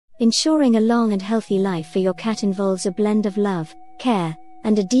Ensuring a long and healthy life for your cat involves a blend of love, care,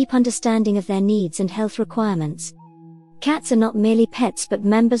 and a deep understanding of their needs and health requirements. Cats are not merely pets but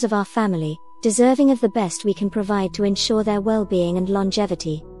members of our family, deserving of the best we can provide to ensure their well-being and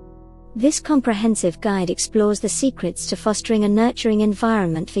longevity. This comprehensive guide explores the secrets to fostering a nurturing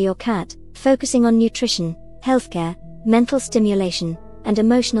environment for your cat, focusing on nutrition, healthcare, mental stimulation, and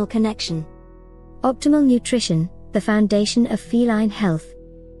emotional connection. Optimal nutrition, the foundation of feline health.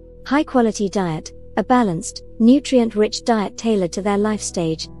 High-quality diet, a balanced, nutrient-rich diet tailored to their life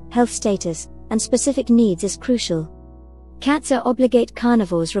stage, health status, and specific needs is crucial. Cats are obligate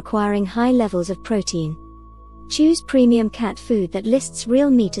carnivores requiring high levels of protein. Choose premium cat food that lists real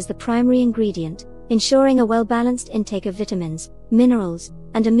meat as the primary ingredient, ensuring a well-balanced intake of vitamins, minerals,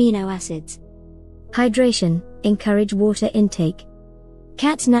 and amino acids. Hydration, encourage water intake.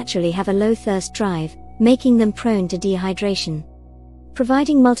 Cats naturally have a low thirst drive, making them prone to dehydration.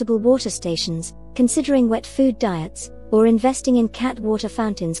 Providing multiple water stations, considering wet food diets, or investing in cat water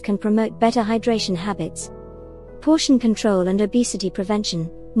fountains can promote better hydration habits. Portion control and obesity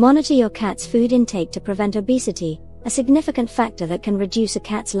prevention. Monitor your cat's food intake to prevent obesity, a significant factor that can reduce a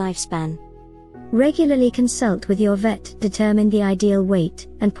cat's lifespan. Regularly consult with your vet, determine the ideal weight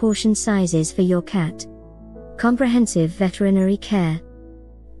and portion sizes for your cat. Comprehensive veterinary care.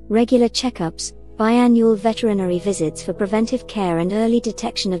 Regular checkups, biannual veterinary visits for preventive care and early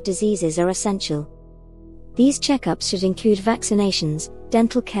detection of diseases are essential. These checkups should include vaccinations,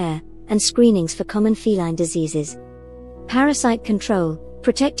 dental care, and screenings for common feline diseases. Parasite control.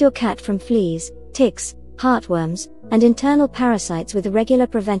 Protect your cat from fleas, ticks, heartworms, and internal parasites with regular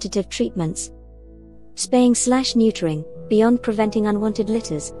preventative treatments. Spaying/neutering. Beyond preventing unwanted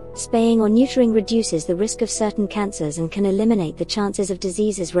litters, spaying or neutering reduces the risk of certain cancers and can eliminate the chances of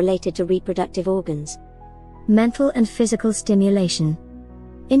diseases related to reproductive organs. Mental and physical stimulation.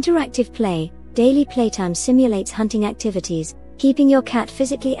 Interactive play. Daily playtime simulates hunting activities, keeping your cat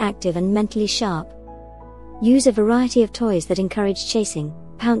physically active and mentally sharp. Use a variety of toys that encourage chasing,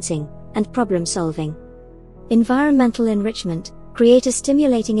 pouncing, and problem-solving. Environmental enrichment. Create a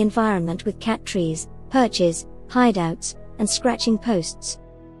stimulating environment with cat trees, perches, hideouts, and scratching posts.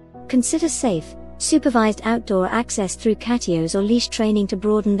 Consider safe, supervised outdoor access through catios or leash training to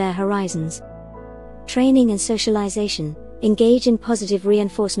broaden their horizons. Training and socialization. Engage in positive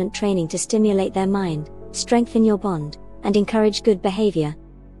reinforcement training to stimulate their mind, strengthen your bond, and encourage good behavior.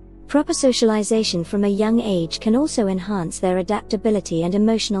 Proper socialization from a young age can also enhance their adaptability and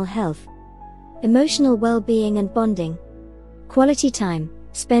emotional health. Emotional well-being and bonding. Quality time.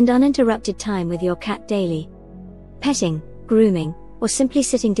 Spend uninterrupted time with your cat daily. Petting, grooming, or simply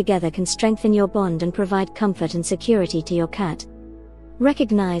sitting together can strengthen your bond and provide comfort and security to your cat.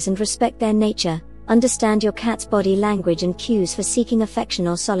 Recognize and respect their nature. Understand your cat's body language and cues for seeking affection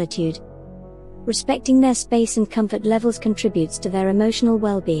or solitude. Respecting their space and comfort levels contributes to their emotional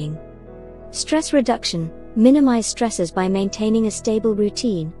well-being. Stress reduction. Minimize stressors by maintaining a stable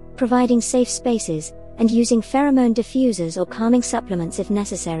routine, providing safe spaces, and using pheromone diffusers or calming supplements if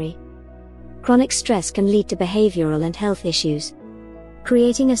necessary. Chronic stress can lead to behavioral and health issues.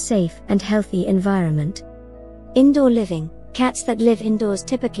 Creating a safe and healthy environment. Indoor living. Cats that live indoors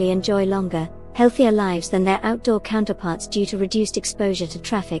typically enjoy longer, healthier lives than their outdoor counterparts due to reduced exposure to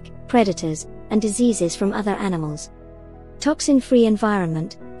traffic, predators, and diseases from other animals. Toxin-free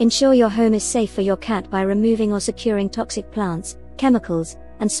environment. Ensure your home is safe for your cat by removing or securing toxic plants, chemicals,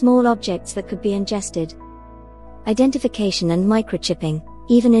 and small objects that could be ingested. Identification and microchipping.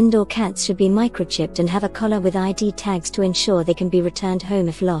 Even indoor cats should be microchipped and have a collar with ID tags to ensure they can be returned home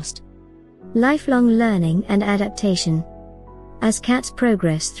if lost. Lifelong learning and adaptation. As cats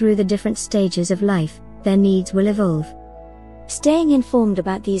progress through the different stages of life, their needs will evolve. Staying informed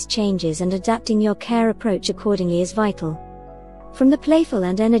about these changes and adapting your care approach accordingly is vital. From the playful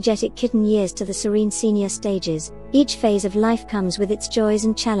and energetic kitten years to the serene senior stages, each phase of life comes with its joys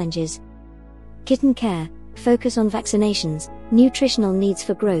and challenges. Kitten care. Focus on vaccinations, nutritional needs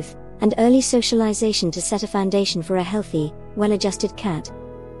for growth, and early socialization to set a foundation for a healthy, well-adjusted cat.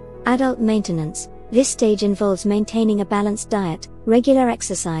 Adult maintenance. This stage involves maintaining a balanced diet, regular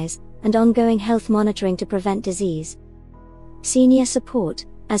exercise, and ongoing health monitoring to prevent disease. Senior support.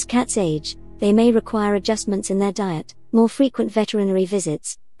 As cats age, they may require adjustments in their diet, more frequent veterinary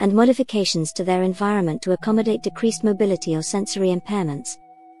visits, and modifications to their environment to accommodate decreased mobility or sensory impairments.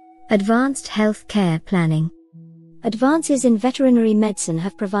 Advanced health care planning. Advances in veterinary medicine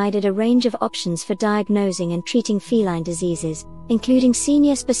have provided a range of options for diagnosing and treating feline diseases, including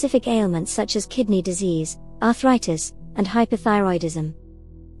senior-specific ailments such as kidney disease, arthritis, and hypothyroidism.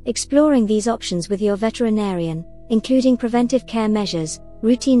 Exploring these options with your veterinarian, including preventive care measures,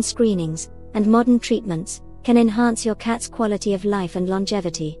 routine screenings, and modern treatments can enhance your cat's quality of life and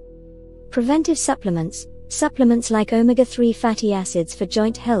longevity. Preventive supplements, supplements like omega-3 fatty acids for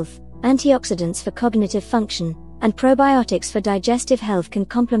joint health, antioxidants for cognitive function, and probiotics for digestive health can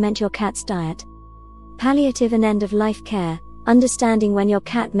complement your cat's diet. Palliative and end-of-life care, understanding when your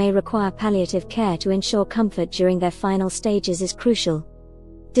cat may require palliative care to ensure comfort during their final stages is crucial.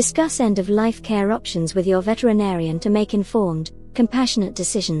 Discuss end-of-life care options with your veterinarian to make informed, compassionate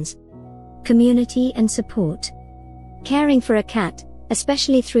decisions. Community and support. Caring for a cat,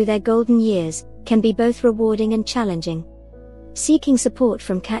 especially through their golden years, can be both rewarding and challenging. Seeking support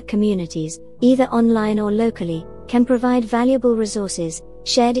from cat communities, either online or locally, can provide valuable resources,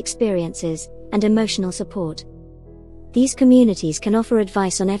 shared experiences, and emotional support. These communities can offer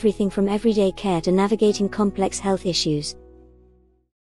advice on everything from everyday care to navigating complex health issues.